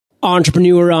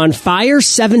Entrepreneur on Fire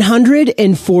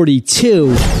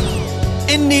 742.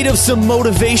 In need of some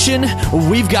motivation?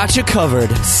 We've got you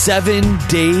covered 7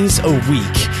 days a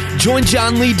week. Join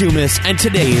John Lee Dumas and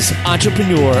today's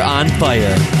Entrepreneur on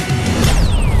Fire.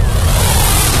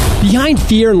 Behind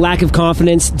fear and lack of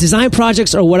confidence, design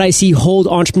projects are what I see hold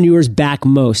entrepreneurs back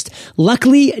most.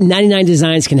 Luckily, 99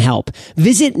 Designs can help.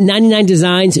 Visit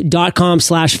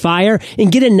 99designs.com/fire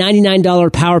and get a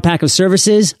 $99 power pack of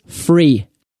services free.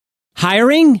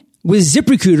 Hiring? With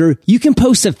ZipRecruiter, you can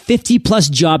post to 50-plus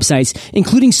job sites,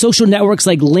 including social networks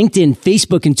like LinkedIn,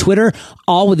 Facebook, and Twitter,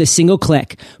 all with a single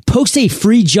click. Post a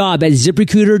free job at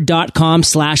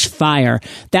ZipRecruiter.com/fire.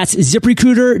 That's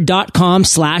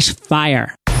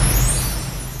ZipRecruiter.com/fire.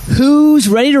 Who's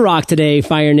ready to rock today,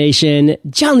 Fire Nation?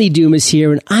 John Lee Dumas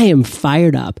here, and I am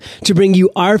fired up to bring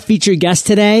you our featured guest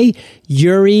today,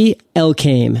 Yuri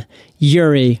Elkaim.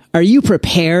 Yuri, are you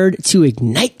prepared to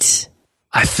ignite?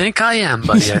 I think I am,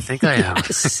 buddy. I think I am.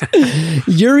 Yes.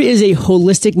 Yuri is a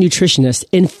holistic nutritionist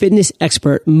and fitness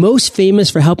expert, most famous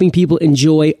for helping people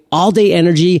enjoy all-day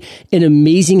energy and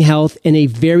amazing health in a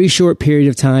very short period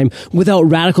of time without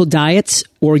radical diets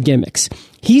or gimmicks.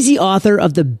 He's the author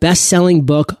of the best-selling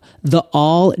book, The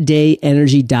All-Day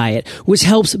Energy Diet, which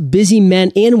helps busy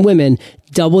men and women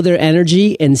double their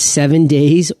energy in 7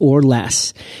 days or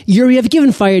less. Yuri, I've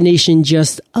given Fire Nation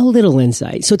just a little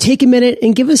insight. So take a minute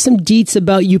and give us some deets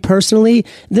about you personally,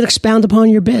 then expound upon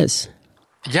your biz.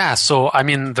 Yeah. So, I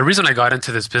mean, the reason I got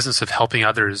into this business of helping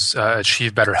others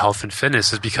achieve better health and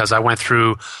fitness is because I went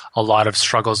through a lot of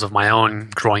struggles of my own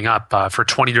growing up. For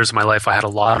 20 years of my life, I had a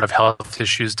lot of health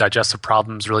issues, digestive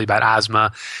problems, really bad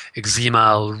asthma,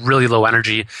 eczema, really low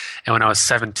energy. And when I was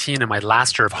 17, in my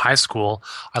last year of high school,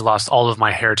 I lost all of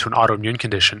my hair to an autoimmune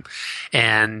condition.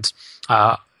 And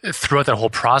throughout that whole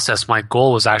process, my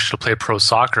goal was actually to play pro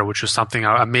soccer, which was something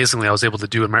amazingly I was able to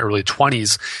do in my early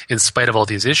 20s in spite of all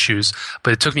these issues.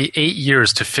 But it took me 8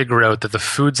 years to figure out that the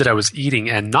foods that I was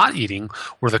eating and not eating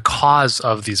were the cause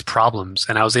of these problems.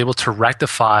 And I was able to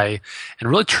rectify and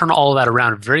really turn all of that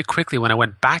around very quickly when I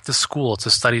went back to school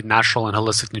to study natural and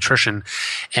holistic nutrition.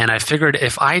 And I figured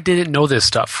if I didn't know this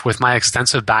stuff with my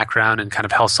extensive background in kind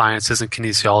of health sciences and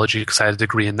kinesiology, because I had a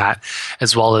degree in that,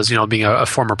 as well as, being a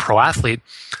former pro athlete,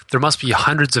 there must be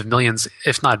hundreds of millions,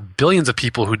 if not billions of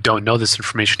people who don't know this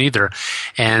information either.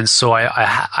 And so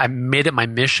I made it my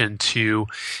mission to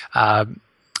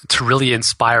really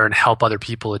inspire and help other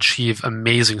people achieve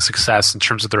amazing success in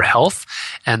terms of their health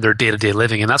and their day-to-day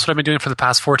living. And that's what I've been doing for the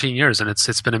past 14 years, and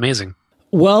it's been amazing.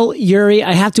 Well, Yuri,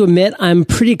 I have to admit, I'm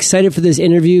pretty excited for this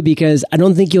interview because I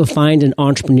don't think you'll find an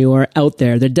entrepreneur out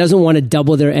there that doesn't want to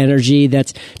double their energy,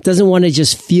 that doesn't want to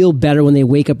just feel better when they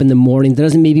wake up in the morning, that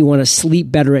doesn't maybe want to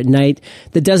sleep better at night,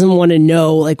 that doesn't want to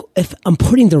know, like, if I'm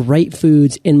putting the right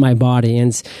foods in my body.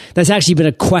 And that's actually been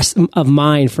a quest of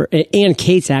mine and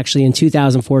Kate's actually in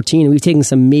 2014. We've taken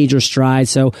some major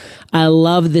strides. So I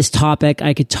love this topic.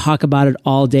 I could talk about it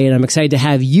all day, and I'm excited to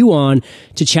have you on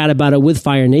to chat about it with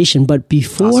Fire Nation. But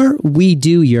before we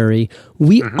do, Yuri,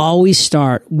 we always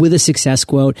start with a success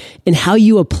quote and how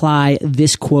you apply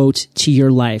this quote to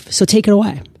your life. So take it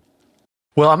away.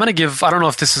 Well, I'm going to give, I don't know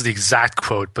if this is the exact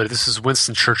quote, but this is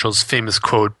Winston Churchill's famous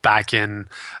quote back in,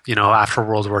 after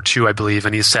World War II, I believe.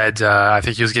 And he said, I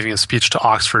think he was giving a speech to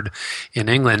Oxford in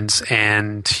England,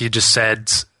 and he just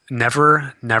said,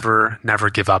 never, never,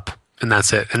 never give up. And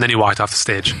that's it. And then he walked off the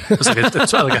stage. It was like a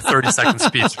 30-second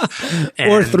speech.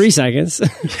 Or 3 seconds.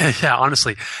 yeah,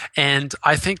 honestly. And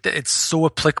I think that it's so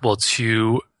applicable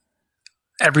to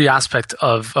every aspect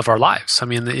of our lives. I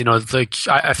mean, I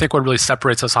think what really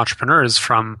separates us entrepreneurs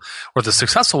from, or the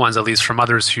successful ones at least, from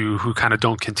others who kind of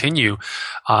don't continue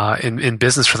in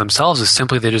business for themselves is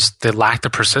simply they lack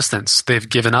the persistence. They've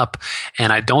given up.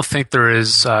 And I don't think there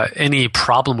is any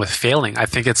problem with failing. I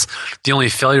think it's the only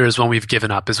failure is when we've given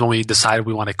up, is when we decided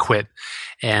we want to quit.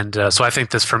 And so I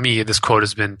think this quote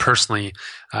has been personally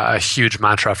a huge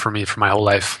mantra for me for my whole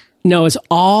life. No, it's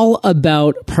all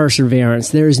about perseverance.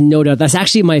 There's no doubt. That's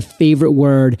actually my favorite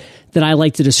word that I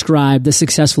like to describe the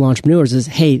successful entrepreneurs is,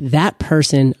 hey, that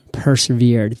person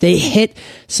persevered. They hit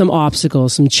some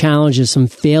obstacles, some challenges, some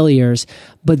failures,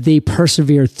 but they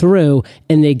persevered through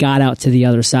and they got out to the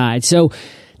other side. So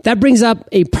that brings up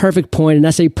a perfect point, and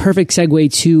that's a perfect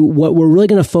segue to what we're really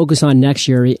going to focus on next,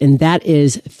 Yuri, and that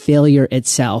is failure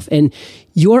itself. And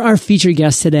you're our featured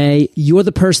guest today. You're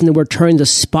the person that we're turning the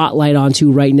spotlight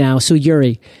onto right now. So,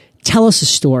 Yuri, tell us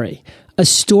a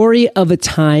story of a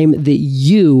time that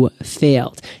you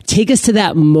failed. Take us to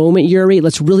that moment, Yuri.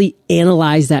 Let's really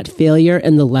analyze that failure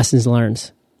and the lessons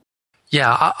learned.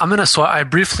 Yeah, so I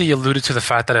briefly alluded to the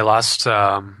fact that I lost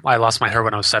my hair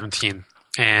when I was 17.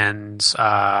 And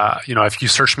if you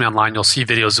search me online, you'll see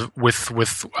videos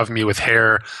of me with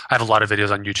hair. I have a lot of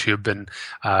videos on YouTube, and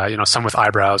some with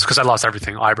eyebrows, because I lost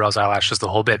everything: eyebrows, eyelashes, the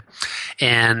whole bit.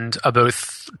 And about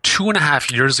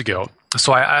 2.5 years ago,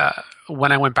 so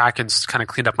when I went back and kind of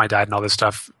cleaned up my diet and all this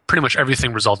stuff, pretty much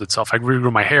everything resolved itself. I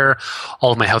regrew my hair,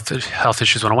 all of my health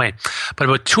issues went away. But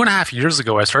about 2.5 years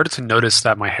ago, I started to notice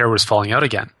that my hair was falling out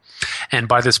again. And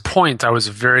by this point, I was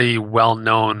a very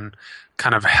well-known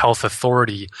kind of health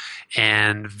authority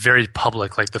and very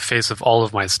public, like the face of all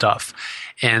of my stuff.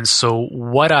 And so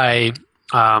what I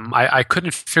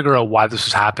couldn't figure out why this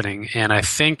was happening. And I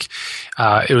think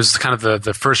it was kind of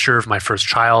the first year of my first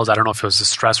child. I don't know if it was the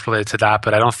stress related to that,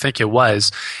 but I don't think it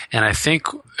was. And I think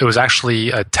it was actually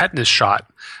a tetanus shot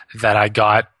that I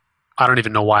got. I don't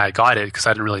even know why I got it, because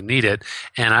I didn't really need it.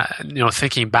 And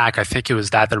thinking back, I think it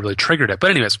was that really triggered it. But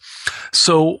anyways,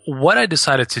 so what I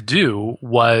decided to do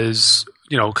was,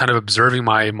 kind of observing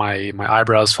my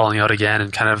eyebrows falling out again,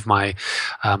 and kind of my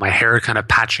hair kind of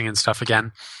patching and stuff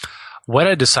again. What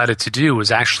I decided to do was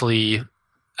actually,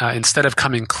 instead of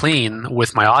coming clean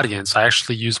with my audience, I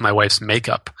actually used my wife's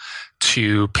makeup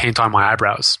to paint on my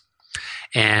eyebrows.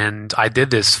 And I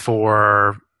did this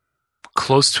for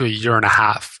close to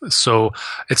 1.5 years. So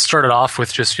it started off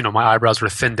with just, my eyebrows were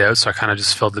thinned out, so I kind of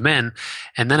just filled them in.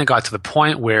 And then it got to the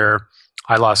point where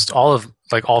I lost all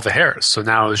the hairs. So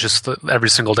now it was just every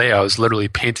single day I was literally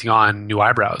painting on new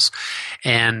eyebrows.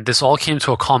 And this all came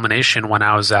to a culmination when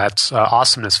I was at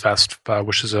Awesomeness Fest,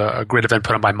 which is a great event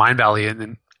put on by Mind Valley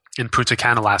in Punta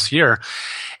Cana last year.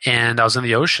 And I was in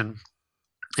the ocean,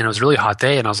 and it was a really hot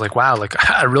day, and I was like, wow,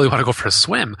 I really want to go for a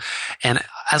swim. And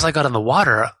as I got in the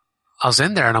water, I was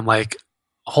in there, and I'm like,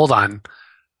 hold on,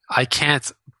 I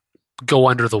can't go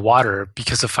under the water,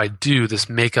 because if I do, this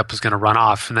makeup is going to run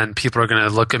off, and then people are going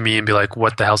to look at me and be like,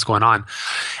 what the hell's going on?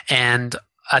 And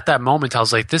at that moment, I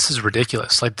was like, this is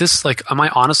ridiculous. Am I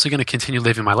honestly going to continue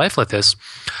living my life like this?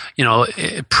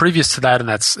 Previous to that,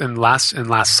 and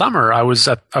last summer, I was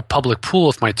at a public pool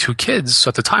with my 2 kids. So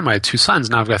at the time, I had 2 sons.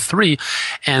 Now I've got 3.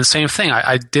 And same thing.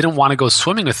 I didn't want to go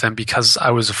swimming with them because I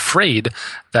was afraid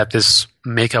that this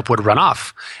makeup would run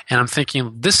off. And I'm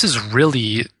thinking, this is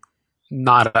really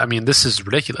this is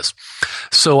ridiculous.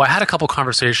 So I had a couple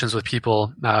conversations with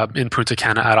people in Punta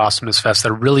Cana at Awesomeness Fest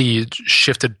that really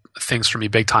shifted things for me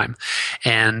big time.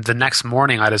 And the next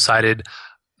morning I decided,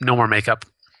 no more makeup,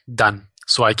 done.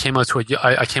 So I came out to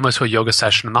a yoga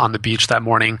session on the beach that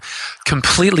morning,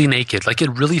 completely naked. Like,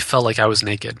 it really felt like I was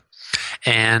naked.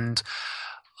 And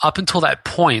up until that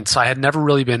point, I had never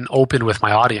really been open with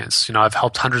my audience. I've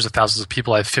helped hundreds of thousands of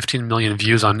people. I have 15 million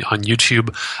views on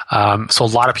YouTube. So a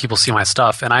lot of people see my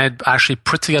stuff. And I had actually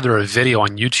put together a video on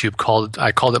YouTube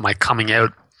I called it my coming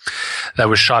out, that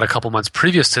was shot a couple months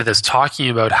previous to this, talking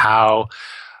about how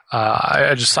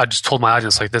I just told my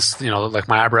audience, like, this, like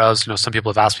my eyebrows, some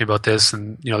people have asked me about this,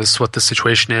 and, this is what the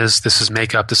situation is. This is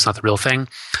makeup. This is not the real thing.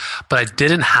 But I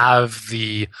didn't have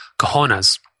the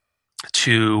cojones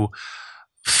to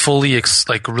fully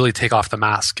really take off the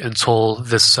mask until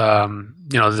this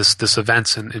this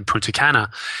event in Punta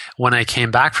Cana. When I came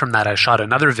back from that, I shot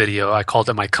another video. I called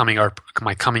it my coming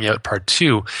out part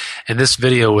 2, and this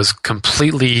video was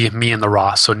completely me in the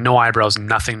raw. So no eyebrows,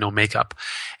 nothing, no makeup,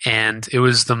 and it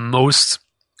was the most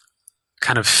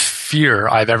kind of fear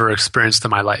I've ever experienced in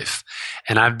my life.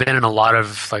 And I've been in a lot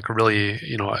of really,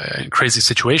 crazy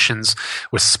situations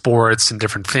with sports and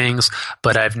different things,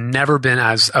 but I've never been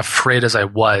as afraid as I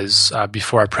was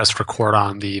before I pressed record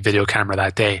on the video camera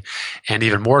that day. And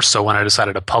even more so when I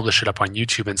decided to publish it up on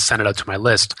YouTube and send it out to my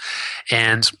list.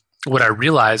 And what I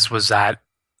realized was that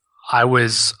I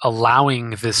was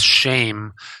allowing this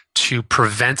shame to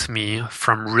prevent me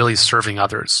from really serving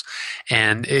others.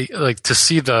 And to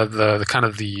see the kind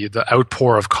of the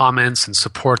outpour of comments and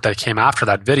support that came after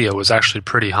that video was actually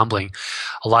pretty humbling.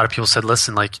 A lot of people said,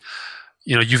 listen,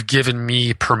 you've given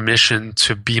me permission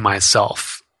to be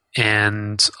myself.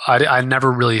 And I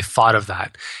never really thought of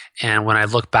that. And when I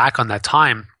look back on that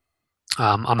time,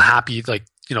 I'm happy,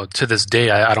 to this day,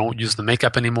 I don't use the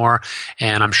makeup anymore,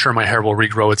 and I'm sure my hair will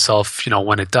regrow itself,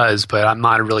 when it does, but I'm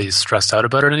not really stressed out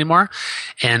about it anymore.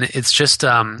 And it's just,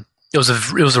 it was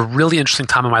a really interesting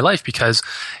time in my life, because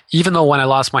even though when I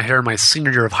lost my hair in my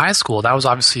senior year of high school, that was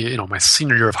obviously, my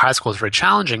senior year of high school was very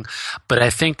challenging, but I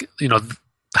think,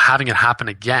 having it happen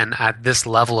again at this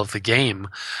level of the game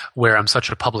where I'm such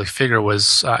a public figure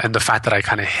was, and the fact that I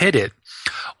kind of hid it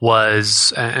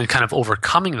was, and kind of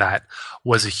overcoming that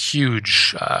was a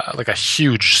huge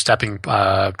stepping,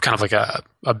 kind of like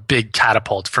a big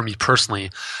catapult for me personally,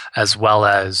 as well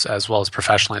as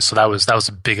professionally. So that was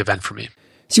a big event for me.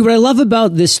 See, what I love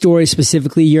about this story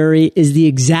specifically, Yuri, is the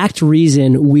exact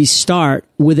reason we start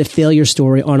with a failure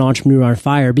story on Entrepreneur on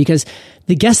Fire, because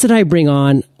the guests that I bring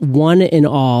on, one and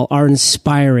all, are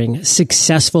inspiring,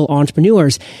 successful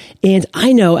entrepreneurs. And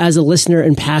I know as a listener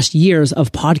in past years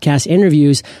of podcast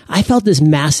interviews, I felt this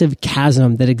massive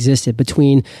chasm that existed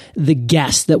between the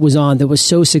guest that was on that was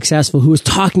so successful, who was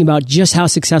talking about just how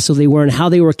successful they were and how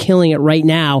they were killing it right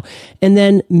now, and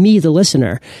then me, the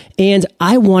listener. And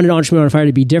I wanted Entrepreneur on Fire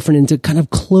to be different and to kind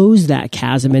of close that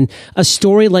chasm. And a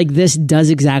story like this does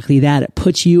exactly that. It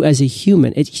puts you as a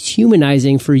human. It's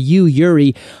humanizing for you, Yuri,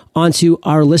 onto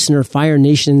our listener, Fire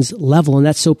Nation's level. And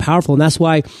that's so powerful. And that's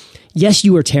why, yes,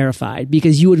 you were terrified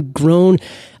because you had grown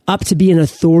up to be an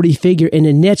authority figure in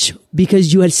a niche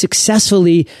because you had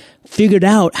successfully figured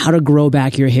out how to grow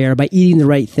back your hair by eating the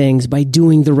right things, by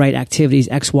doing the right activities,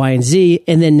 X, Y, and Z.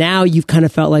 And then now you've kind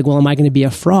of felt like, well, am I going to be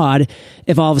a fraud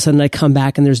if all of a sudden I come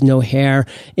back and there's no hair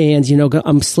and,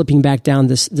 I'm slipping back down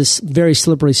this very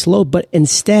slippery slope. But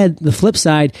instead, the flip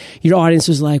side, your audience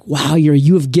was like, wow,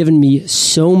 you have given me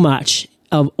so much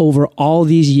of over all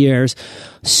these years,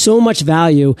 so much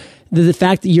value, that the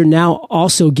fact that you're now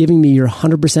also giving me your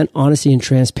 100% honesty and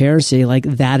transparency, like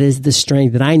that is the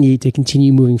strength that I need to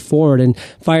continue moving forward. And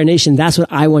Fire Nation, that's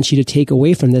what I want you to take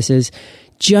away from this is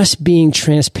just being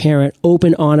transparent,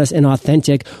 open, honest, and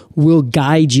authentic will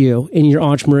guide you in your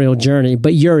entrepreneurial journey.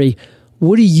 But Yuri,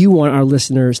 what do you want our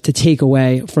listeners to take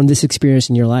away from this experience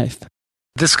in your life?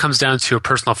 This comes down to a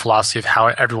personal philosophy of how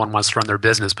everyone wants to run their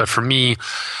business. But for me,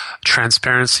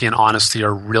 transparency and honesty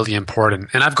are really important.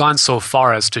 And I've gone so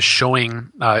far as to showing,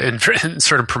 in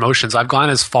certain promotions, I've gone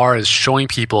as far as showing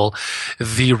people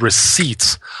the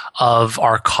receipts of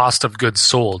our cost of goods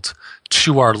sold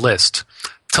to our list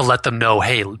to let them know,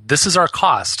 hey, this is our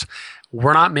cost.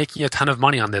 We're not making a ton of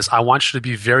money on this. I want to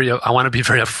be very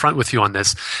upfront with you on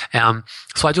this.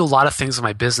 So I do a lot of things in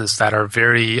my business that are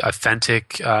very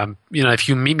authentic. If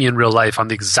you meet me in real life, I'm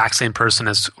the exact same person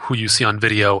as who you see on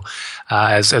video,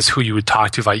 as who you would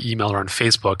talk to via email or on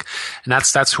Facebook. And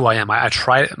that's who I am. I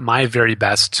try my very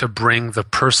best to bring the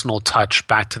personal touch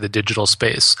back to the digital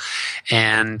space.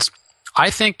 And I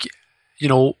think,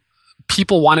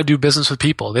 people want to do business with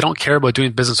people. They don't care about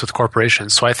doing business with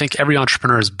corporations. So I think every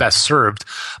entrepreneur is best served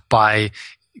by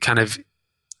kind of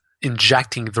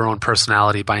injecting their own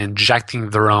personality, by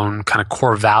injecting their own kind of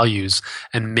core values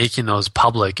and making those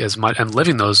public as much and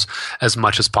living those as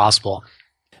much as possible.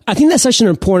 I think that's such an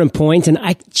important point. And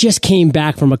I just came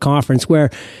back from a conference where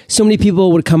so many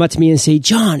people would come up to me and say,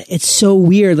 John, it's so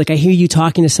weird. Like I hear you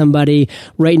talking to somebody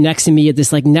right next to me at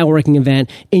this like networking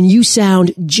event and you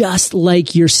sound just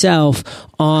like yourself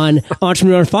on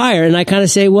Entrepreneur on Fire. And I kind of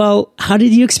say, well, how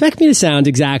did you expect me to sound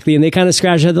exactly? And they kind of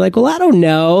scratch their head. They're like, well, I don't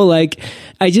know. Like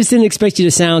I just didn't expect you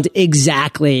to sound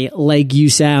exactly like you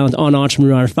sound on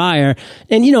Entrepreneur on Fire.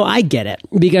 And, I get it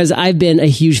because I've been a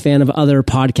huge fan of other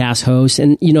podcast hosts.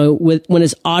 And, when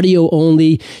it's audio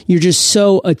only, you're just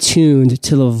so attuned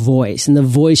to the voice and the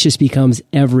voice just becomes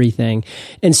everything.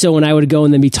 And so when I would go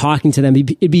and then be talking to them,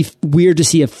 it'd be weird to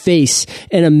see a face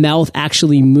and a mouth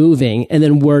actually moving and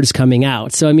then words coming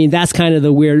out. So, that's kind of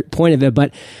the weird point of it.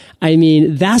 But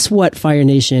that's what Fire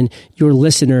Nation, your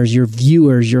listeners, your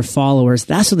viewers, your followers,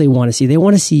 that's what they want to see. They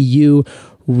want to see you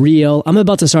real. I'm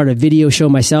about to start a video show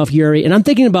myself, Yuri, and I'm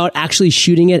thinking about actually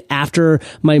shooting it after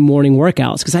my morning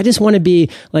workouts because I just want to be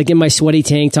like in my sweaty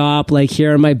tank top, like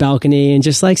here on my balcony and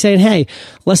just like saying, hey,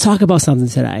 let's talk about something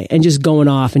today and just going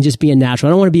off and just being natural.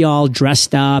 I don't want to be all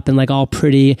dressed up and like all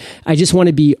pretty. I just want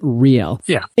to be real.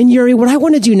 Yeah. And Yuri, what I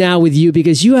want to do now with you,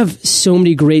 because you have so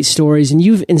many great stories and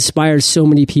you've inspired so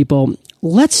many people,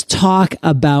 let's talk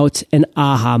about an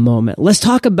aha moment. Let's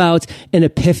talk about an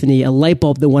epiphany, a light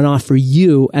bulb that went off for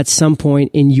you at some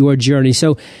point in your journey.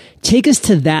 So take us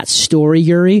to that story,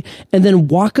 Yuri, and then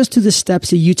walk us through the steps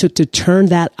that you took to turn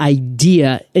that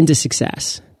idea into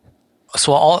success.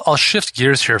 So I'll shift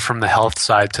gears here from the health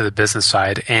side to the business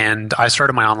side. And I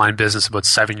started my online business about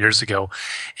 7 years ago.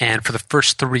 And for the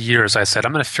first 3 years, I said,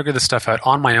 I'm going to figure this stuff out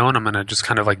on my own. I'm going to just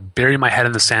kind of like bury my head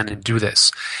in the sand and do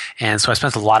this. And so I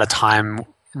spent a lot of time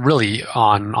really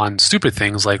on stupid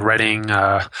things like writing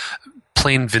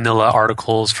plain vanilla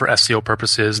articles for SEO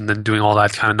purposes and then doing all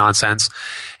that kind of nonsense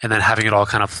and then having it all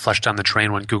kind of flushed down the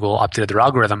drain when Google updated their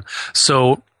algorithm.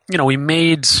 So we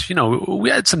made, we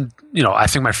had some, I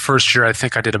think my first year, I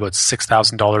think I did about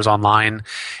 $6,000 online.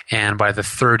 And by the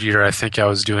third year, I think I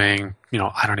was doing,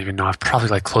 I don't even know, probably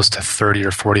like close to 30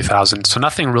 or 40,000. So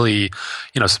nothing really,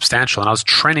 substantial. And I was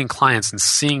training clients and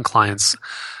seeing clients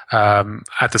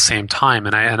at the same time.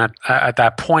 And at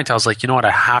that point, I was like, you know what,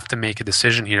 I have to make a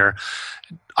decision here.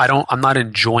 I'm not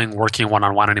enjoying working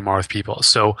one-on-one anymore with people.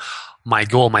 So my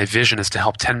goal, my vision is to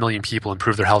help 10 million people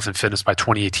improve their health and fitness by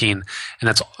 2018.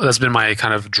 And that's been my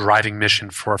kind of driving mission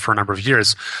for a number of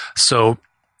years. So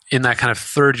in that kind of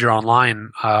third year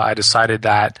online, I decided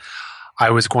that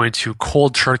I was going to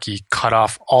cold turkey cut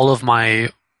off all of my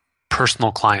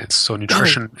personal clients. So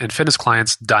nutrition and fitness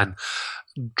clients, done.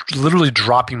 Literally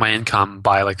dropping my income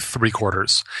by like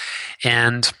 3/4.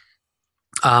 And,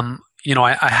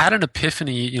 I had an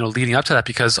epiphany, leading up to that,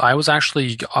 because I was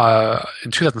actually,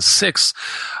 in 2006,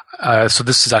 so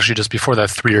this is actually just before that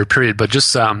 3-year period, but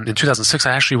just, in 2006,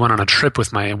 I actually went on a trip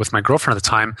with my girlfriend at the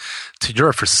time to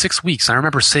Europe for 6 weeks. And I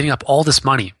remember saving up all this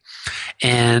money.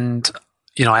 And,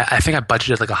 I think I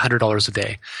budgeted like $100 a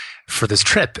day for this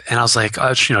trip. And I was like,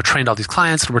 trained all these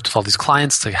clients and worked with all these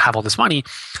clients to have all this money.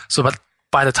 So, but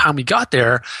by the time we got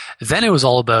there, then it was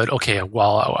all about, okay,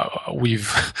 well, we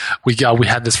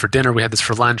had this for dinner, we had this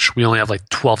for lunch, we only have like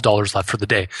 $12 left for the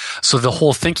day. So the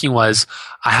whole thinking was,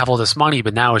 I have all this money,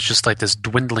 but now it's just like this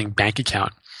dwindling bank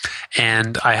account.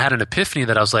 And I had an epiphany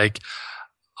that I was like,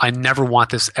 I never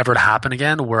want this ever to happen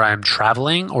again, where I'm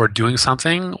traveling or doing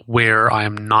something where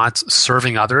I'm not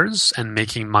serving others and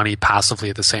making money passively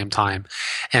at the same time.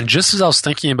 And just as I was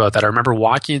thinking about that, I remember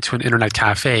walking into an internet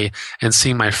cafe and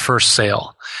seeing my first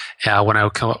sale when I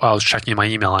was checking my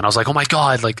email, and I was like, oh my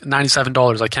God, like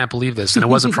 $97. I can't believe this. And it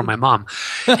wasn't from my mom.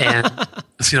 And,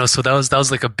 so that was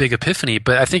like a big epiphany.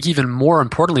 But I think even more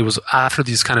importantly was after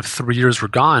these kind of 3 years were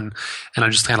gone and I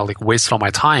just kind of like wasted all my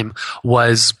time,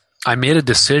 was I made a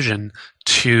decision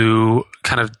to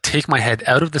kind of take my head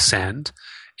out of the sand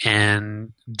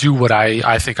and do what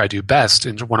I think I do best.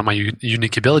 And one of my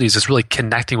unique abilities is really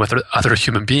connecting with other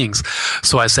human beings.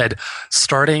 So I said,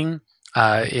 starting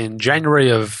in January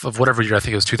of whatever year, I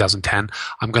think it was 2010,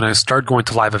 I'm going to start going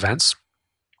to live events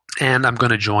and I'm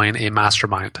going to join a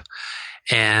mastermind.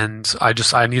 And I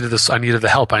needed the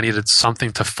help. I needed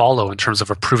something to follow in terms of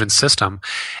a proven system.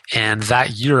 And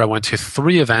that year I went to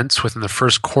 3 events within the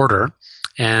first quarter.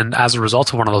 And as a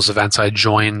result of one of those events, I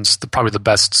joined probably the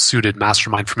best suited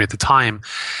mastermind for me at the time.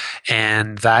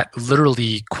 And that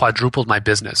literally quadrupled my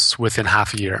business within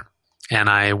half a year.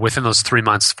 And within those 4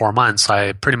 months,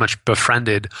 I pretty much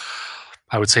befriended,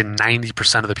 I would say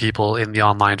 90% of the people in the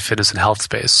online fitness and health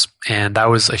space. And that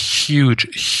was a huge,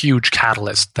 huge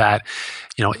catalyst that,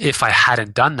 if I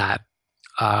hadn't done that,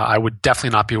 I would definitely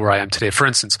not be where I am today. For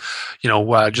instance,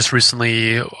 just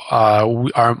recently,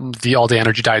 the All Day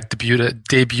Energy Diet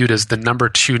debuted as the number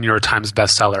 2 New York Times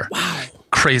bestseller. Wow.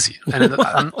 Crazy. And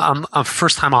I'm a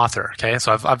first-time author. Okay.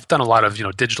 So I've done a lot of,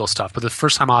 digital stuff, but the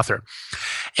first-time author.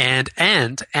 And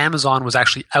Amazon was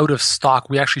actually out of stock.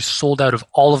 We actually sold out of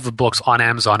all of the books on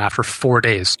Amazon after 4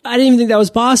 days. I didn't even think that was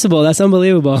possible. That's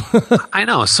unbelievable. I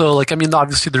know. So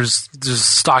obviously there's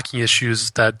stocking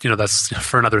issues that, that's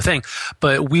for another thing,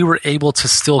 but we were able to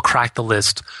still crack the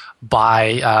list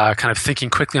by, kind of thinking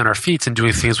quickly on our feet and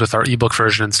doing things with our ebook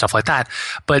version and stuff like that.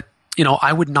 But,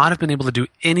 I would not have been able to do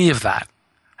any of that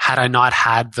had I not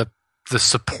had the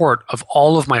support of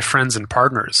all of my friends and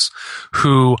partners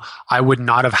who I would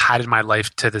not have had in my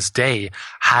life to this day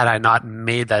had I not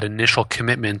made that initial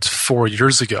commitment 4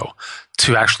 years ago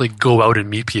to actually go out and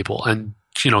meet people and,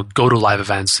 go to live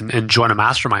events and join a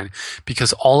mastermind,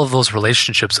 because all of those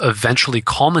relationships eventually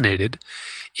culminated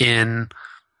in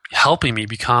helping me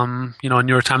become, a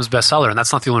New York Times bestseller. And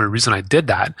that's not the only reason I did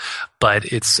that, but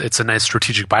it's a nice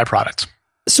strategic byproduct.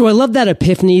 So I love that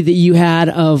epiphany that you had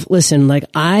of, listen,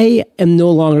 I am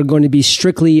no longer going to be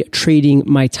strictly trading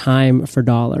my time for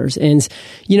dollars. And,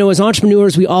 as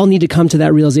entrepreneurs, we all need to come to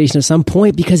that realization at some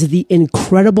point because of the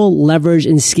incredible leverage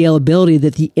and scalability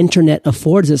that the internet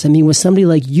affords us. I mean, with somebody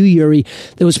like you, Yuri,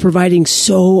 that was providing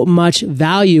so much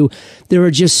value, there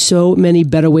are just so many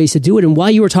better ways to do it. And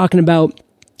while you were talking about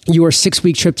your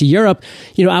 6-week trip to Europe,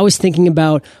 I was thinking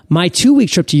about my 2-week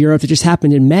trip to Europe that just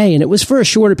happened in May, and it was for a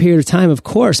shorter period of time, of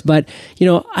course, but,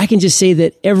 I can just say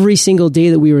that every single day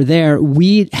that we were there,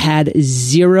 we had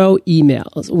 0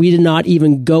 emails. We did not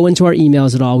even go into our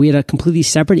emails at all. We had a completely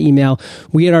separate email.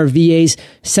 We had our VAs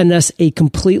send us a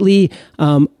completely,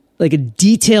 like a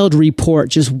detailed report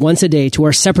just once a day to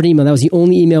our separate email. That was the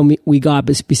only email we got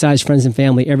besides friends and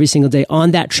family every single day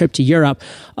on that trip to Europe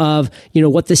of,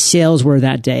 what the sales were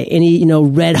that day. Any,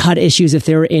 red hot issues if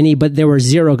there were any, but there were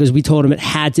 0 because we told them it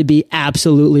had to be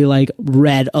absolutely like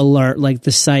red alert. Like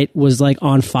the site was like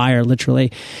on fire,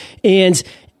 literally. And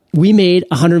we made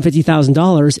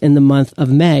 $150,000 in the month of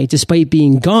May, despite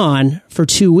being gone for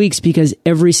 2 weeks, because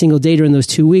every single day during those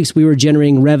 2 weeks, we were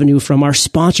generating revenue from our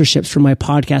sponsorships, from my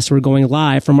podcast that were going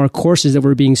live, from our courses that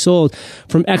were being sold,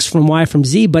 from X, from Y, from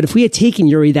Z. But if we had taken,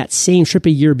 Yuri, that same trip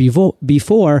a year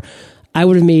before, I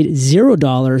would have made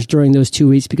 $0 during those 2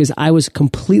 weeks, because I was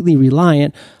completely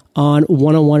reliant on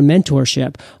one-on-one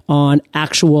mentorship, on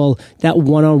actual, that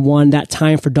one-on-one, that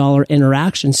time for dollar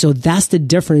interaction. So that's the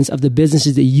difference of the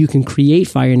businesses that you can create,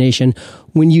 Fire Nation,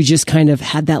 when you just kind of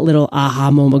had that little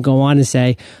aha moment go on and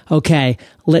say, okay,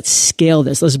 let's scale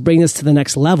this. Let's bring this to the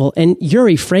next level. And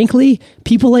Yuri, frankly,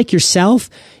 people like yourself,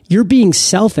 you're being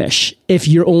selfish if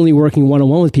you're only working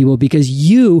one-on-one with people, because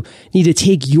you need to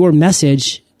take your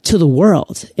message to the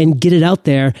world and get it out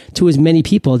there to as many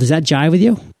people. Does that jive with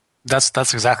you? That's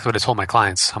exactly what I told my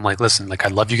clients. I'm like, listen, like, I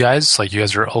love you guys. Like, you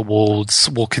guys are, we'll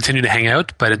continue to hang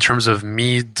out. But in terms of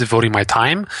me devoting my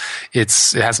time, it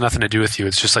has nothing to do with you.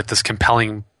 It's just like this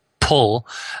compelling pull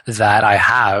that I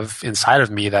have inside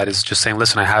of me that is just saying,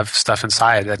 listen, I have stuff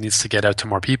inside that needs to get out to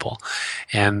more people.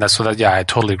 And that's what, yeah, I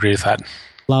totally agree with that.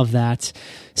 Love that.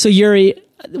 So Yuri,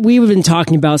 we've been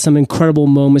talking about some incredible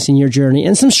moments in your journey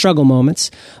and some struggle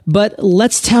moments, but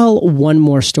let's tell one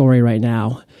more story right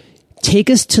now.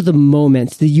 Take us to the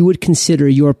moment that you would consider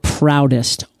your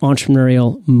proudest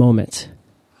entrepreneurial moment.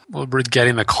 Well, we're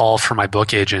getting the call from my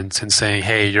book agent and saying,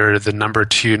 hey, you're the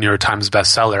 #2 New York Times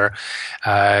bestseller.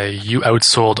 You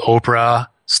outsold Oprah,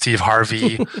 Steve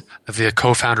Harvey, the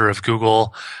co-founder of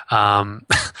Google. So I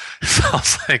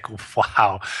was like,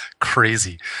 wow,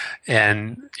 crazy.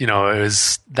 And,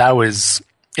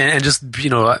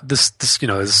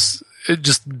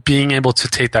 just being able to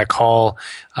take that call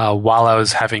while I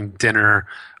was having dinner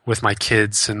with my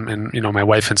kids and my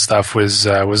wife and stuff was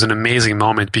an amazing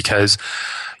moment, because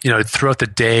throughout the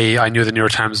day I knew the New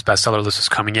York Times bestseller list was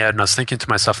coming out, and I was thinking to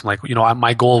myself, I'm like,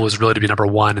 my goal was really to be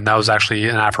 #1, and that was actually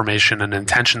an affirmation, an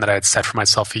intention that I had set for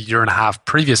myself a year and a half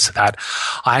previous to that.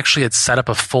 I actually had set up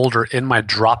a folder in my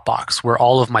Dropbox where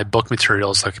all of my book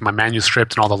materials, like my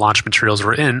manuscript and all the launch materials,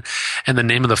 were in, and the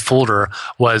name of the folder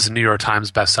was New York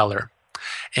Times bestseller.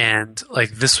 And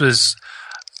like, this was,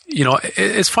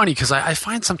 it's funny because I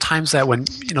find sometimes that when,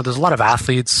 there's a lot of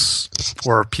athletes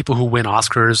or people who win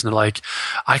Oscars and they're like,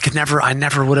 I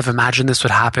never would have imagined this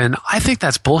would happen. I think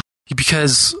that's bullshit,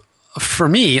 because for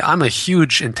me, I'm a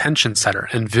huge intention setter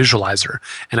and visualizer.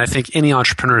 And I think any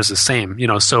entrepreneur is the same,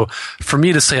 so for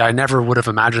me to say I never would have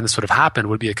imagined this would have happened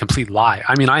would be a complete lie.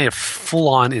 I mean, I have full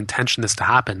on intention this to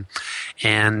happen.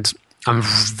 And I'm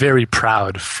very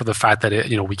proud for the fact that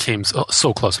we came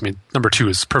so close. I mean, #2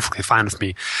 is perfectly fine with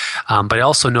me. But I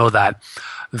also know that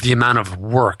the amount of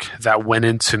work that went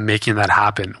into making that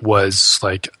happen was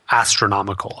like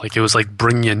astronomical. Like, it was like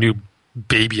bringing a new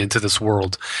baby into this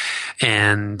world.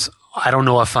 And I don't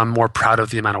know if I'm more proud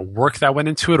of the amount of work that went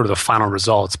into it or the final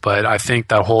results, but I think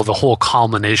that the whole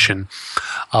culmination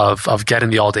of getting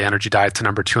the all-day energy diet to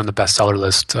 #2 on the bestseller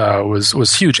list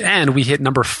was huge. And we hit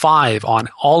 #5 on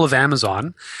all of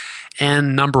Amazon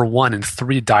and #1 in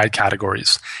 3 diet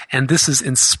categories. And this is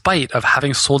in spite of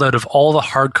having sold out of all the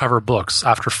hardcover books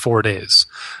after 4 days.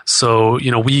 So,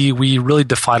 we really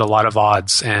defied a lot of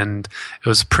odds, and it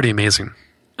was pretty amazing.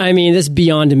 I mean, this is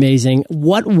beyond amazing.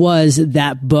 What was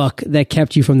that book that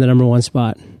kept you from the #1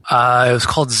 spot? It was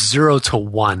called 0 to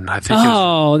 1, I think.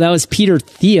 That was Peter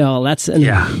Thiel.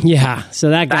 Yeah. So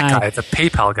that guy, the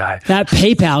PayPal guy. That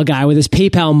PayPal guy with his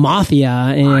PayPal mafia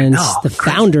and the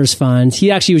Founders Fund.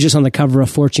 He actually was just on the cover of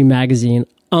Fortune magazine.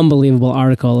 Unbelievable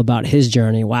article about his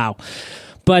journey. Wow.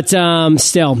 But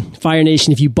still, Fire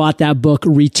Nation, if you bought that book,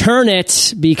 return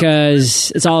it,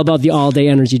 because it's all about the all-day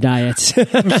energy diet.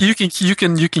 You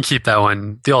can keep that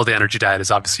one. The all-day energy diet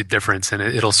is obviously different, and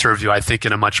it'll serve you, I think,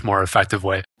 in a much more effective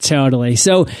way. Totally.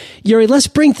 So, Yuri, let's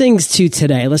bring things to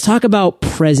today. Let's talk about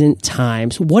present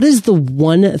times. What is the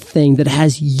one thing that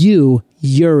has you,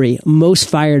 Yuri, most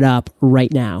fired up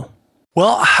right now?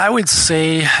 Well, I would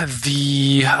say so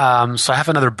I have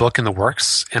another book in the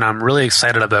works, and I'm really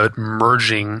excited about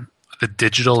merging the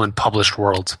digital and published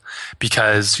world,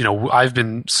 because, I've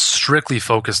been strictly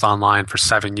focused online for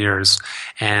 7 years,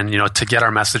 and, to get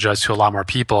our message out to a lot more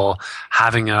people,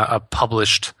 having a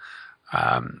published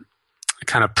kind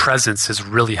of presence is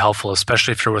really helpful,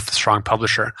 especially if you're with a strong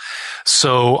publisher.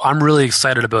 So I'm really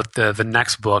excited about the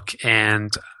next book.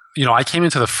 And, I came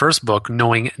into the first book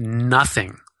knowing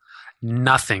nothing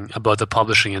about the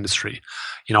publishing industry.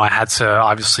 I had to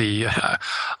obviously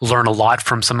learn a lot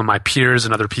from some of my peers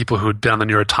and other people who'd been on the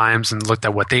New York Times and looked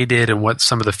at what they did and what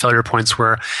some of the failure points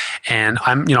were. And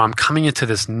I'm coming into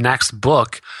this next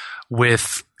book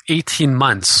with 18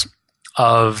 months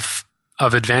of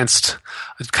advanced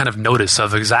kind of notice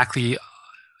of exactly,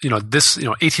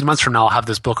 18 months from now, I'll have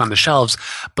this book on the shelves,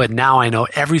 but now I know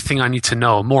everything I need to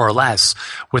know, more or less,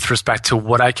 with respect to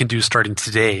what I can do starting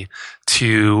today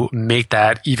to make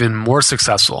that even more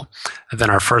successful than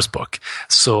our first book.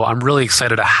 So I'm really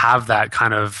excited to have that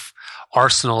kind of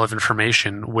arsenal of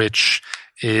information, which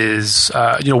is,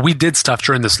 we did stuff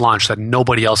during this launch that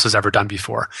nobody else has ever done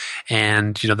before.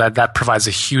 And, that provides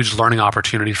a huge learning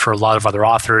opportunity for a lot of other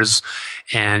authors.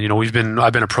 And,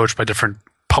 I've been approached by different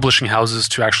publishing houses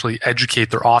to actually educate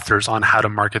their authors on how to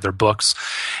market their books.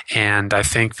 And I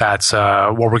think that's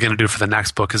what we're going to do for the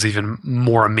next book is even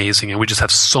more amazing. And we just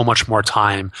have so much more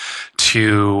time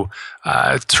to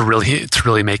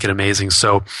really make it amazing.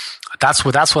 So that's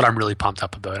what I'm really pumped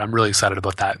up about. I'm really excited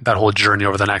about that whole journey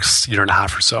over the next year and a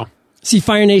half or so. See,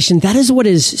 Fire Nation, that is what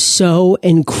is so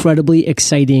incredibly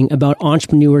exciting about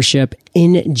entrepreneurship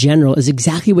in general, is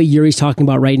exactly what Yuri's talking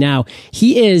about right now.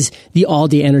 He is the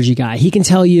all-day energy guy. He can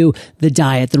tell you the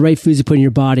diet, the right foods to put in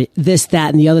your body, this, that,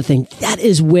 and the other thing. That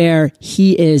is where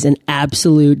he is an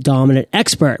absolute dominant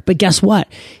expert. But guess what?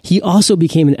 He also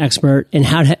became an expert in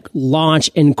how to launch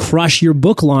and crush your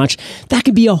book launch. That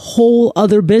could be a whole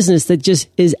other business that just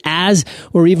is as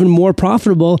or even more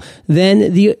profitable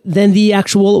than the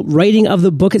actual writing of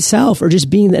the book itself, or just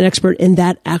being an expert in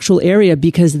that actual area,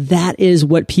 because that is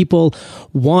what people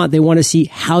want. They want to see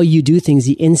how you do things,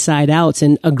 the inside outs.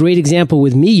 And a great example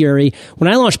with me, Yuri,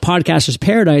 when I launched Podcasters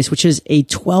Paradise, which is a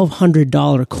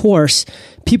 $1,200 course,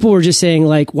 people were just saying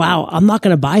like, wow, I'm not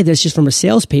going to buy this just from a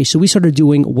sales page. So we started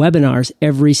doing webinars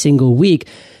every single week.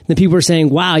 And people were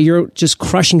saying, wow, you're just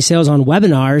crushing sales on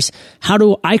webinars. How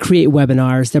do I create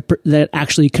webinars that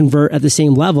actually convert at the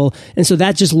same level? And so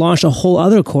that just launched a whole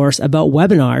other course about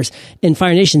webinars. In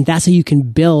Fire Nation, that's how you can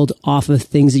build off of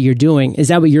things that you're doing. Is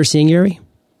that what you're seeing, Yuri?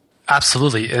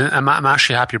 Absolutely. And I'm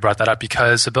actually happy you brought that up,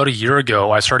 because about a year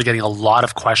ago, I started getting a lot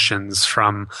of questions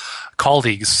from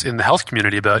colleagues in the health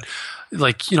community about,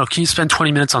 can you spend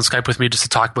 20 minutes on Skype with me just to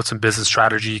talk about some business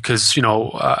strategy? Because,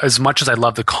 as much as I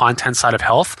love the content side of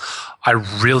health, I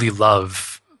really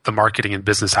love the marketing and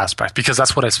business aspect, because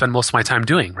that's what I spend most of my time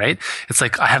doing, right? It's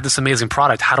like, I have this amazing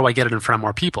product. How do I get it in front of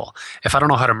more people? If I don't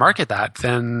know how to market that,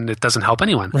 then it doesn't help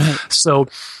anyone. Right. So,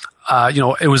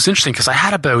 it was interesting because I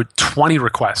had about 20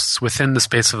 requests within the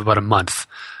space of about a month.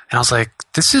 And I was like,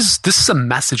 this is a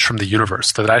message from the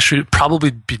universe that I should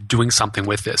probably be doing something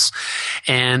with this.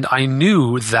 And I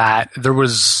knew that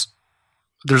there's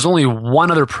only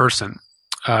one other person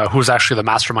who was actually the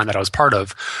mastermind that I was part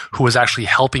of, who was actually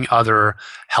helping other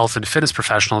health and fitness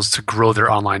professionals to grow their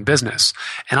online business.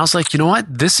 And I was like, you know what?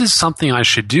 This is something I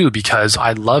should do, because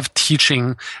I love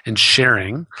teaching and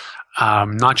sharing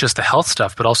not just the health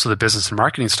stuff, but also the business and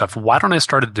marketing stuff. Why don't I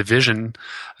start a division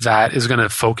that is going to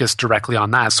focus directly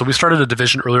on that? So we started a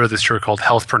division earlier this year called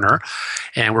Healthpreneur,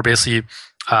 and we're basically,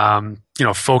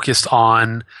 focused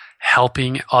on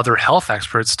helping other health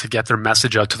experts to get their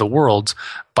message out to the world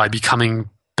by becoming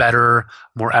better,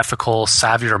 more ethical,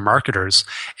 savvier marketers.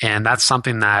 And that's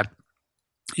something that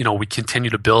we continue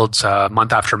to build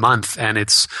month after month. And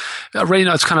it's right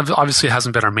now, it's kind of, obviously it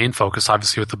hasn't been our main focus,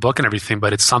 obviously with the book and everything,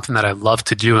 but it's something that I love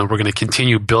to do. And we're going to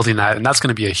continue building that. And that's going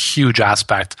to be a huge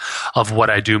aspect of what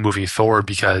I do moving forward,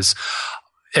 because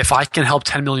if I can help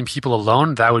 10 million people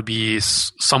alone, that would be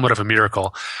somewhat of a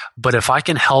miracle. But if I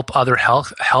can help other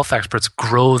health experts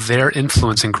grow their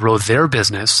influence and grow their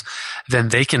business, then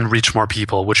they can reach more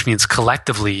people, which means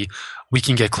collectively we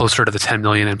can get closer to the 10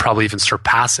 million and probably even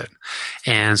surpass it.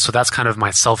 And so that's kind of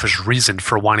my selfish reason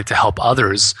for wanting to help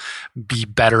others be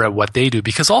better at what they do.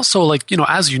 Because also,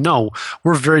 as you know,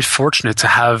 we're very fortunate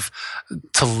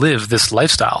to live this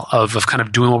lifestyle of kind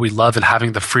of doing what we love and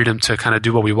having the freedom to kind of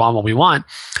do what we want.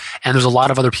 And there's a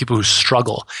lot of other people who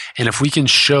struggle. And if we can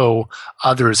show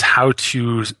others how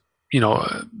to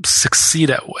succeed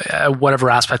at whatever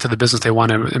aspect of the business they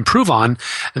want to improve on,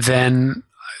 then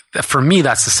for me,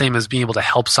 that's the same as being able to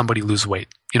help somebody lose weight.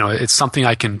 It's something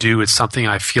I can do. It's something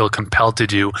I feel compelled to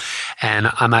do. And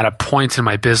I'm at a point in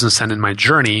my business and in my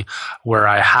journey where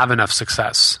I have enough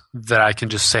success that I can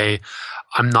just say,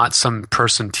 I'm not some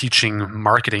person teaching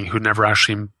marketing who never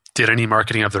actually did any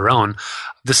marketing of their own.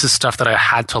 This is stuff that I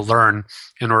had to learn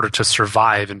in order to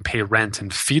survive and pay rent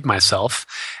and feed myself.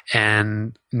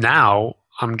 And now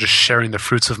I'm just sharing the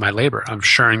fruits of my labor. I'm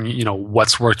sharing,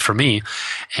 what's worked for me.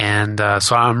 And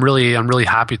so I'm really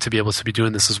happy to be able to be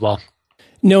doing this as well.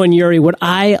 No, and Yuri, what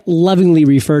I lovingly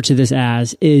refer to this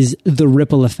as is the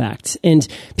ripple effect. And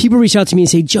people reach out to me and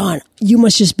say, John, you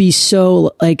must just be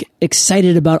so like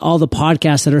excited about all the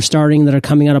podcasts that are starting, that are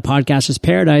coming out of Podcasters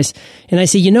Paradise. And I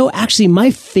say, actually my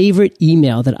favorite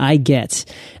email that I get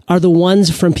are the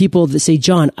ones from people that say,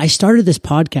 John, I started this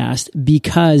podcast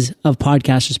because of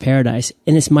Podcasters Paradise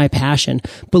and it's my passion.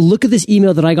 But look at this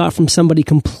email that I got from somebody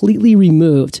completely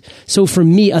removed. So for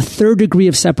me, a third degree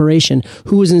of separation,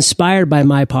 who was inspired by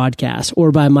my podcast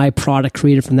or by my product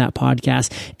created from that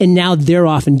podcast. And now they're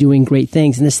off and doing great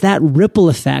things. And it's that ripple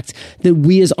effect that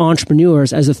we as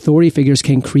entrepreneurs, as authority figures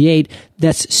can create.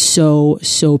 That's so,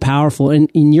 so powerful. And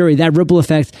Yuri, that ripple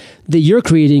effect that you're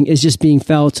creating is just being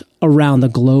felt around the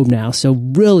globe now. So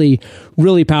really,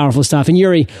 really powerful stuff. And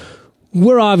Yuri,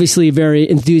 we're obviously very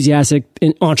enthusiastic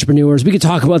entrepreneurs. We could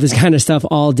talk about this kind of stuff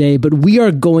all day, but we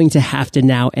are going to have to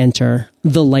now enter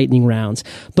the lightning rounds.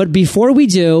 But before we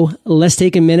do, let's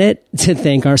take a minute to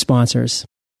thank our sponsors.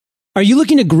 Are you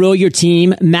looking to grow your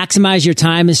team, maximize your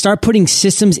time, and start putting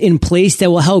systems in place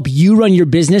that will help you run your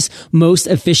business most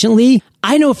efficiently?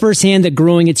 I know firsthand that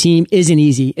growing a team isn't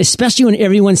easy, especially when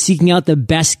everyone's seeking out the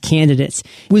best candidates.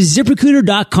 With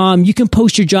ZipRecruiter.com, you can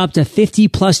post your job to 50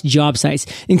 plus job sites,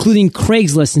 including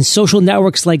Craigslist and social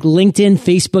networks like LinkedIn,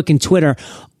 Facebook, and Twitter,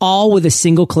 all with a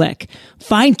single click.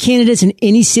 Find candidates in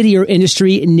any city or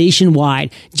industry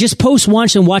nationwide. Just post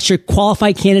once and watch your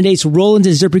qualified candidates roll into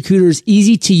ZipRecruiter's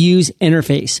easy-to-use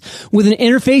interface. With an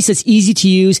interface that's easy to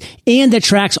use and that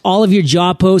tracks all of your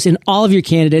job posts and all of your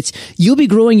candidates, you'll be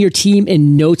growing your team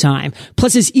in no time.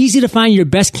 Plus, it's easy to find your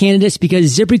best candidates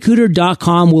because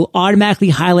ZipRecruiter.com will automatically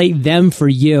highlight them for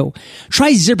you.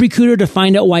 Try ZipRecruiter to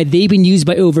find out why they've been used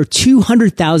by over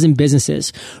 200,000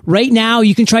 businesses. Right now,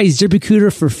 you can try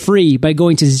ZipRecruiter for free by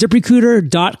going to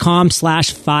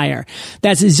ZipRecruiter.com/fire.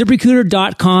 That's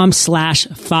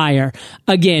ZipRecruiter.com/fire.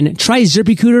 Again, try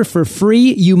ZipRecruiter for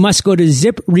free. You must go to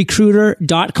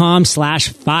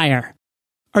ZipRecruiter.com/fire.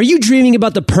 Are you dreaming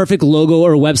about the perfect logo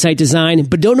or website design,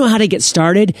 but don't know how to get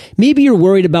started? Maybe you're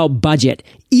worried about budget.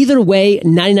 Either way,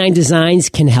 99 Designs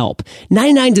can help.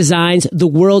 99 Designs, the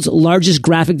world's largest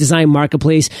graphic design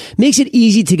marketplace, makes it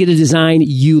easy to get a design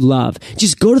you love.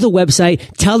 Just go to the website,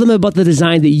 tell them about the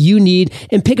design that you need,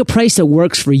 and pick a price that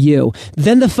works for you.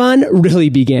 Then the fun really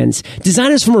begins.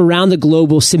 Designers from around the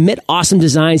globe will submit awesome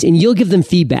designs and you'll give them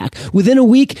feedback. Within a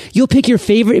week, you'll pick your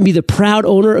favorite and be the proud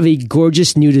owner of a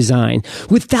gorgeous new design.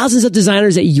 With thousands of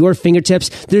designers at your fingertips,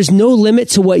 there's no limit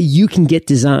to what you can get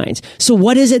designed. So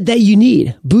what is it that you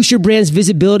need? Boost your brand's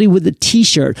visibility with a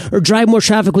t-shirt or drive more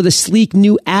traffic with a sleek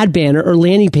new ad banner or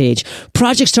landing page.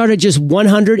 Projects start at just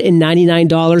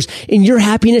 $199 and your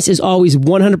happiness is always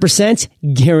 100%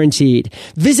 guaranteed.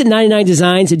 Visit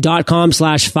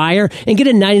 99designs.com/fire and get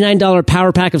a $99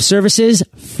 power pack of services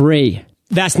free.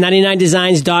 That's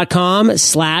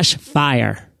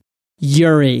 99designs.com/fire.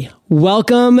 Yuri,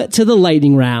 welcome to the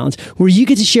lightning round, where you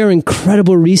get to share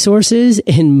incredible resources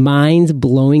and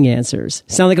mind-blowing answers.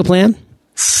 Sound like a plan?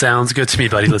 Sounds good to me,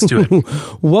 buddy. Let's do it.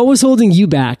 What was holding you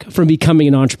back from becoming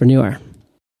an entrepreneur?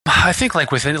 I think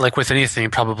like with anything,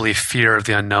 probably fear of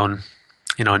the unknown.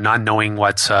 Not knowing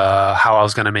how I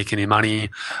was going to make any money.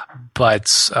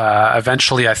 But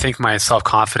eventually, I think my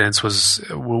self-confidence was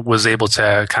able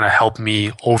to kind of help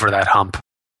me over that hump.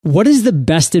 What is the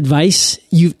best advice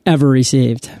you've ever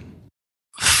received?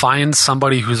 Find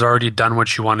somebody who's already done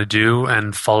what you want to do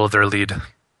and follow their lead.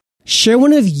 Share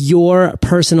one of your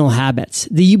personal habits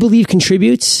that you believe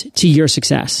contributes to your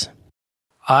success.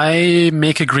 I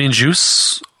make a green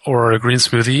juice or a green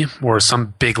smoothie or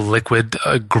some big liquid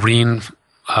green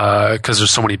because there's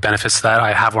so many benefits to that.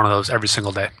 I have one of those every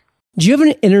single day. Do you have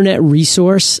an internet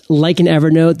resource like an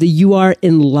Evernote that you are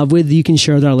in love with that you can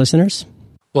share with our listeners?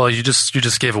 Well, you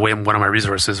just gave away one of my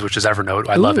resources, which is Evernote.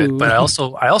 I love it. But I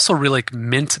also really like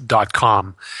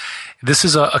mint.com. This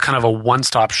is a kind of a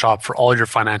one-stop shop for all your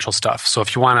financial stuff. So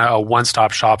if you want a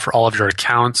one-stop shop for all of your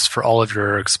accounts, for all of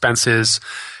your expenses,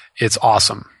 it's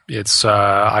awesome.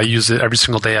 I use it every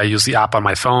single day. I use the app on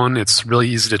my phone. It's really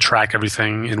easy to track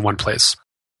everything in one place.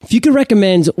 If you could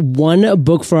recommend one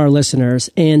book for our listeners,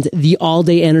 and the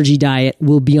all-day energy diet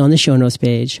will be on the show notes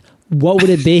page, what would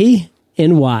it be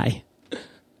and why?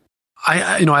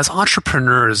 As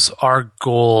entrepreneurs, our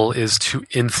goal is to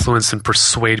influence and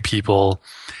persuade people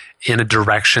in a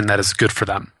direction that is good for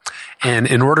them. And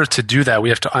in order to do that, we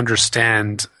have to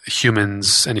understand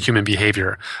humans and human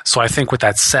behavior. So I think with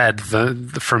that said,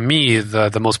 for me,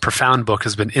 the most profound book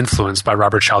has been Influence by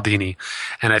Robert Cialdini.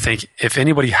 And I think if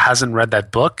anybody hasn't read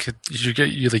that book,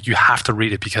 you have to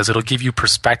read it because it'll give you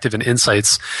perspective and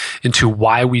insights into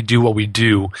why we do what we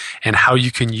do and how you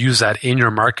can use that in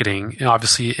your marketing,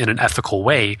 obviously in an ethical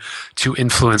way, to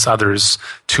influence others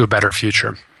to a better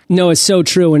future. No, it's so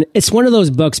true. And it's one of those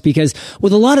books because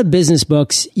with a lot of business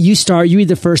books, you read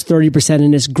the first 30%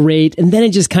 and it's great. And then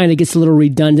it just kind of gets a little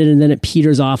redundant and then it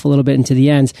peters off a little bit into the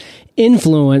end.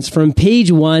 Influence from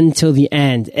page 1 till the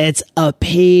end. It's a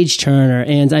page turner.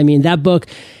 And I mean, that book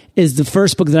is the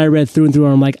first book that I read through and through.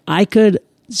 And I'm like, I could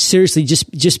seriously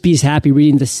just be as happy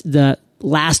reading the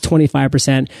last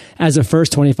 25% as the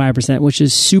first 25%, which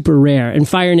is super rare. And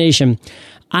Fire Nation,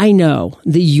 I know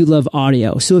that you love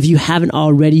audio. So if you haven't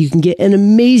already, you can get an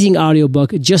amazing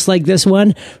audiobook just like this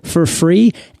one for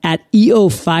free at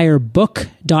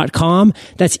eofirebook.com.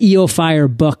 That's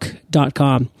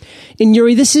eofirebook.com. And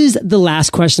Yuri, this is the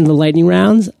last question of the lightning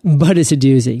rounds, but it's a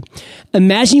doozy.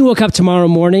 Imagine you woke up tomorrow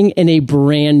morning in a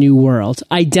brand new world,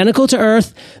 identical to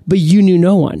Earth, but you knew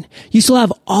no one. You still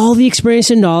have all the experience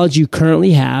and knowledge you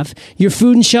currently have, your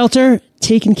food and shelter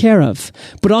taken care of,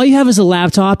 but all you have is a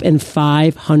laptop and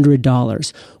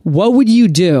 $500. What would you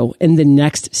do in the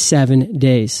next 7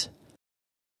 days?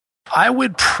 I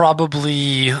would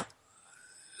probably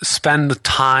spend the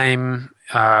time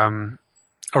around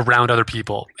other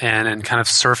people and kind of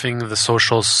surfing the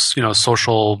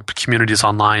social communities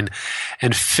online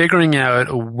and figuring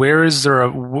out where is there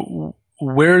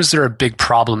a big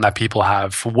problem that people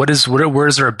have? Where is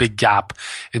there a big gap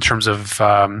in terms of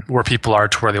where people are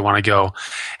to where they want to go?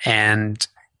 And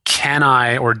can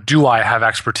I or do I have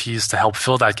expertise to help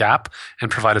fill that gap and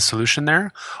provide a solution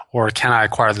there? Or can I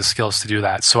acquire the skills to do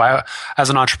that? So as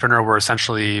an entrepreneur, we're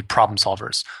essentially problem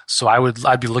solvers. So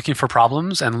I'd be looking for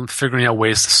problems and figuring out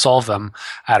ways to solve them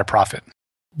at a profit.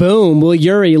 Boom. Well,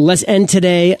 Yuri, let's end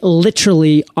today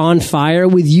literally on fire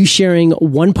with you sharing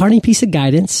one parting piece of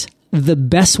guidance, the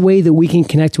best way that we can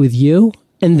connect with you,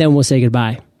 and then we'll say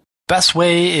goodbye. Best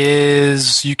way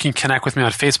is you can connect with me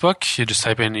on Facebook. You just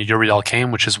type in Yuri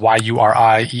Elkaim, which is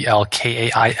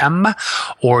YURIELKAIM,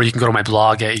 or you can go to my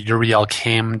blog at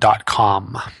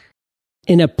yurielkaim.com.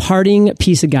 In a parting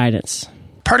piece of guidance.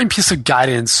 Parting piece of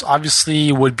guidance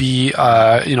obviously would be,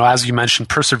 as you mentioned,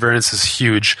 perseverance is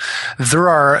huge. There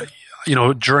are,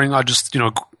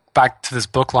 back to this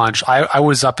book launch, I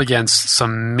was up against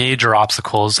some major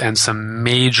obstacles and some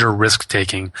major risk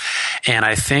taking. And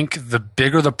I think the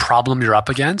bigger the problem you're up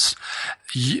against,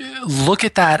 look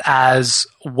at that as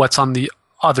what's on the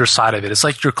other side of it. It's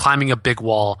like you're climbing a big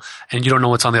wall and you don't know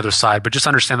what's on the other side, but just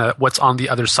understand that what's on the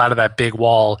other side of that big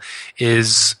wall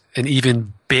is an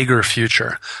even bigger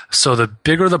future. So the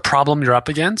bigger the problem you're up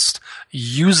against,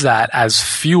 use that as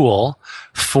fuel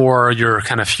for your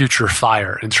kind of future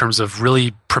fire in terms of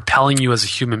really propelling you as a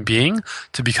human being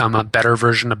to become a better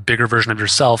version, a bigger version of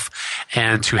yourself,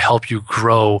 and to help you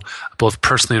grow both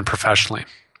personally and professionally.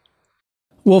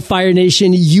 Well, Fire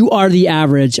Nation, you are the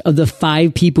average of the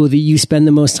 5 people that you spend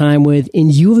the most time with,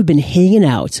 and you have been hanging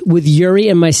out with Yuri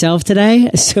and myself today.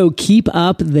 So keep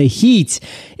up the heat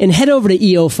and head over to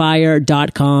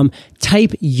eofire.com,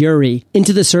 type Yuri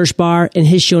into the search bar, and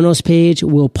his show notes page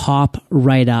will pop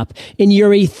right up. And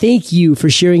Yuri, thank you for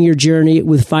sharing your journey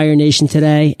with Fire Nation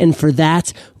today. And for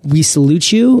that, we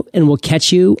salute you and we'll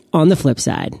catch you on the flip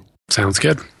side. Sounds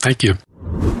good. Thank you.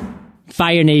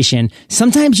 Fire Nation,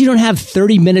 sometimes you don't have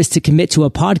 30 minutes to commit to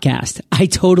a podcast. I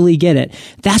totally get it.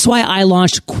 That's why I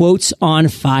launched Quotes on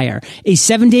Fire, a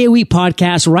 7-day-a-week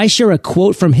podcast where I share a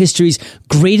quote from history's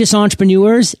greatest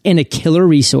entrepreneurs and a killer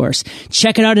resource.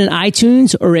 Check it out in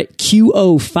iTunes or at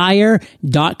qofire.com.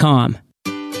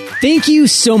 Thank you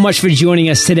so much for joining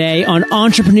us today on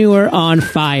Entrepreneur on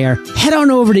Fire. Head on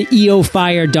over to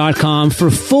eofire.com for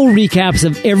full recaps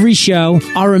of every show,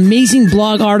 our amazing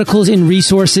blog articles and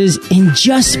resources, and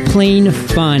just plain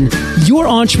fun. Your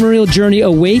entrepreneurial journey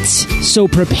awaits, so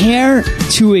prepare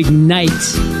to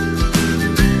ignite.